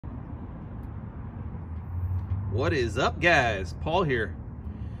What is up, guys? Paul here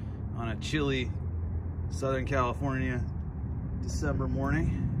on a chilly Southern California December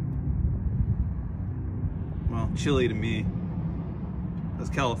morning. Well, chilly to me. Us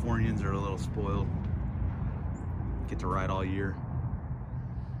Californians are a little spoiled. Get to ride all year.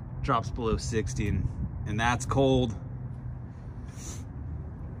 Drops below 60 and that's cold.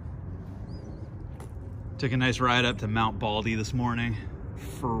 Took a nice ride up to Mount Baldy this morning.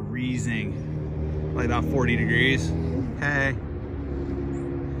 Freezing. Like about 40 degrees. Okay.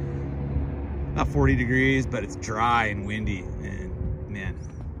 Not 40 degrees, but it's dry and windy. And man,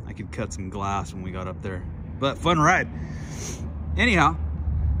 I could cut some glass when we got up there. But fun ride. Anyhow,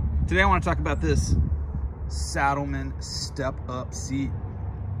 today I want to talk about this Saddlemen step up seat.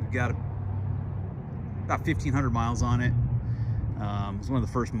 We've got about 1,500 miles on it. It's one of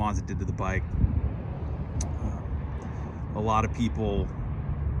the first mods I did to the bike. A lot of people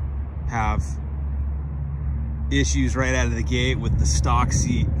have issues right out of the gate with the stock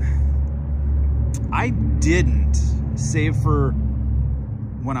seat. I didn't, save for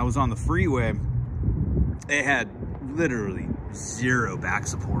when I was on the freeway. It had literally zero back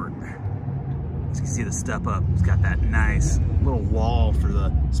support. As you can see, the step up, it's got that nice little wall for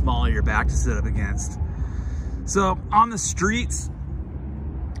the small of your back to sit up against. So on the streets,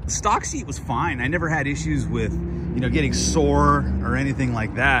 the stock seat was fine. I never had issues with, getting sore or anything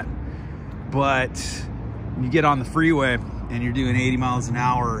like that. But when you get on the freeway and you're doing 80 miles an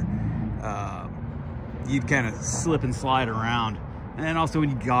hour, you'd kind of slip and slide around. And then also when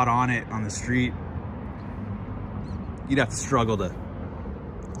you got on it on the street, you'd have to struggle to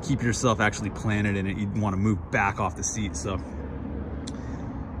keep yourself actually planted in it. You'd want to move back off the seat. So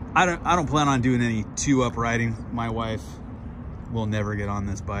I don't plan on doing any two-up riding. My wife will never get on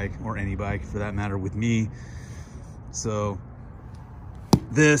this bike, or any bike for that matter, with me. So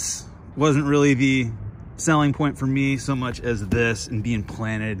this wasn't really the selling point for me so much as this and being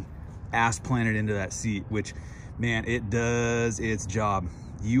planted, ass planted into that seat, which, man, it does its job.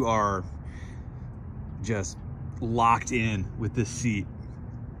 You are just locked in with this seat.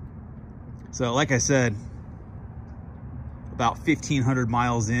 So like I said, about 1,500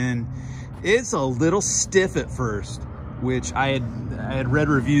 miles in, it's a little stiff at first, which I had read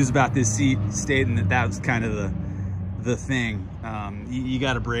reviews about this seat stating that was kind of the thing. You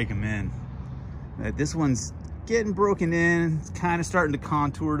got to break them in. This one's getting broken in. It's kind of starting to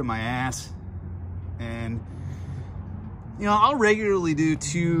contour to my ass. And, I'll regularly do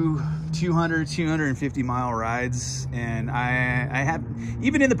 200, 250 mile rides. And I have,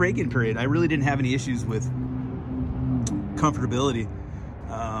 even in the break-in period, I really didn't have any issues with comfortability.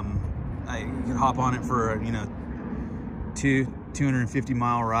 I could hop on it for, 250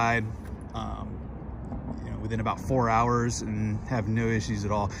 mile ride, within about 4 hours and have no issues at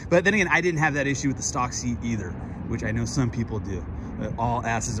all. But then again, I didn't have that issue with the stock seat either, which I know some people do. All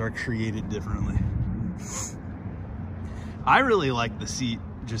asses are created differently. I really like the seat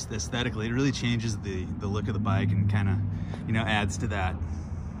just aesthetically. It really changes the look of the bike and kind of, adds to that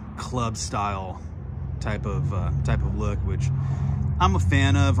club style type of look, which I'm a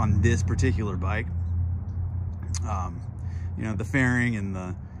fan of on this particular bike. The fairing and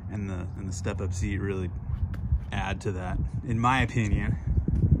the step up seat really add to that, in my opinion.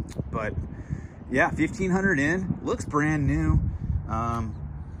 But yeah, 1,500 in, looks brand new.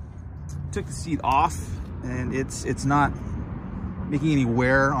 Took the seat off and it's not making any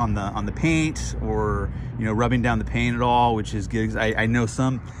wear on the paint or rubbing down the paint at all, which is good. I know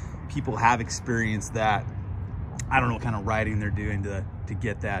some people have experienced that. I don't know what kind of riding they're doing to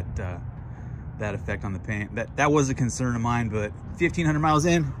get that effect on the paint. That was a concern of mine, but 1,500 miles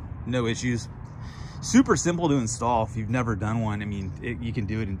in, no issues. Super simple to install if you've never done one. I mean, you can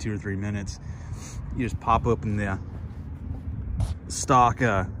do it in 2 or 3 minutes. You just pop open the stock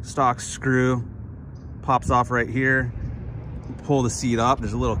screw, pops off right here. Pull the seat up.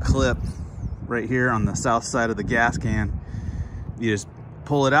 There's a little clip right here on the south side of the gas can. You just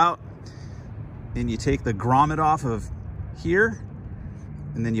pull it out and you take the grommet off of here,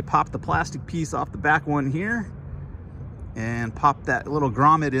 and then you pop the plastic piece off the back one here and pop that little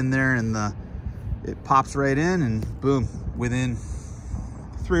grommet in there, and it pops right in, and boom, within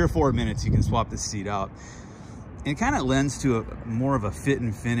 3 or 4 minutes you can swap this seat out. And it kind of lends to more of a fit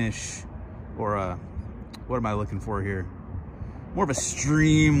and finish, or what am I looking for here? More of a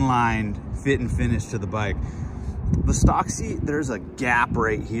streamlined fit and finish to the bike. The stock seat, there's a gap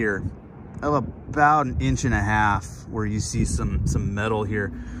right here of about 1.5 inches where you see some metal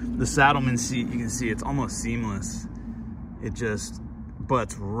here. The Saddlemen seat, you can see it's almost seamless. It just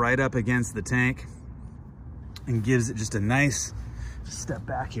butts right up against the tank and gives it just a nice, step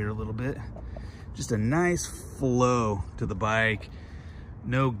back here a little bit, Just a nice flow to the bike.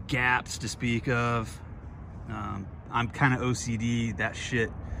 No gaps to speak of. I'm kind of OCD. That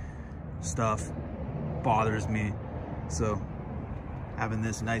shit stuff bothers me. So having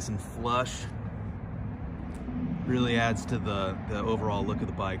this nice and flush really adds to the overall look of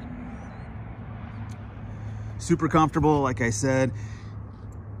the bike. Super comfortable, like I said.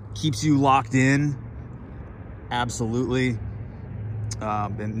 Keeps you locked in, absolutely.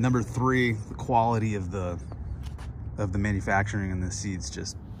 And number 3, the quality of the manufacturing in the seat's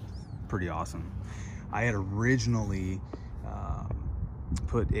just pretty awesome. I had originally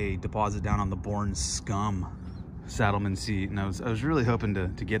put a deposit down on the Born Scum Saddlemen seat, and I was really hoping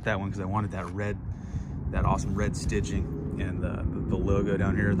to get that one because I wanted that awesome red stitching and the logo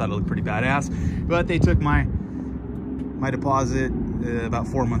down here. I thought it looked pretty badass, but they took my deposit about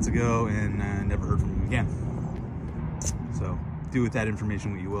 4 months ago, and never heard from them again. So do with that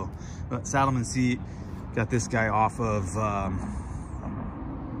information what you will. But Saddlemen seat, got this guy off of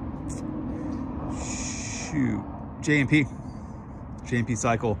J&P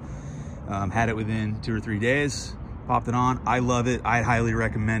Cycle. Had it within 2 or 3 days, popped it on. I love it. I highly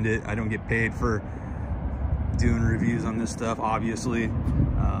recommend it. I don't get paid for doing reviews on this stuff, obviously.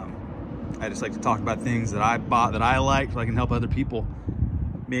 I just like to talk about things that I bought that I like, so I can help other people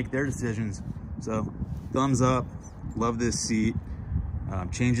make their decisions. So thumbs up, love this seat.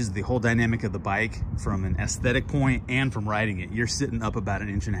 Changes the whole dynamic of the bike from an aesthetic point and from riding it. You're sitting up about 1.5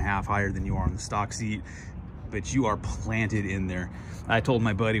 inches higher than you are on the stock seat, but you are planted in there. I told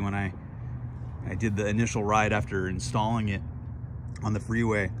my buddy when I did the initial ride after installing it on the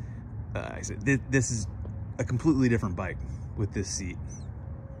freeway, I said, this is a completely different bike with this seat,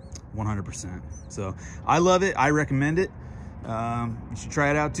 100%. So I love it. I recommend it. You should try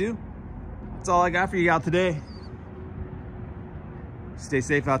it out too. That's all I got for you out today. Stay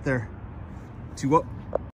safe out there. 2-0.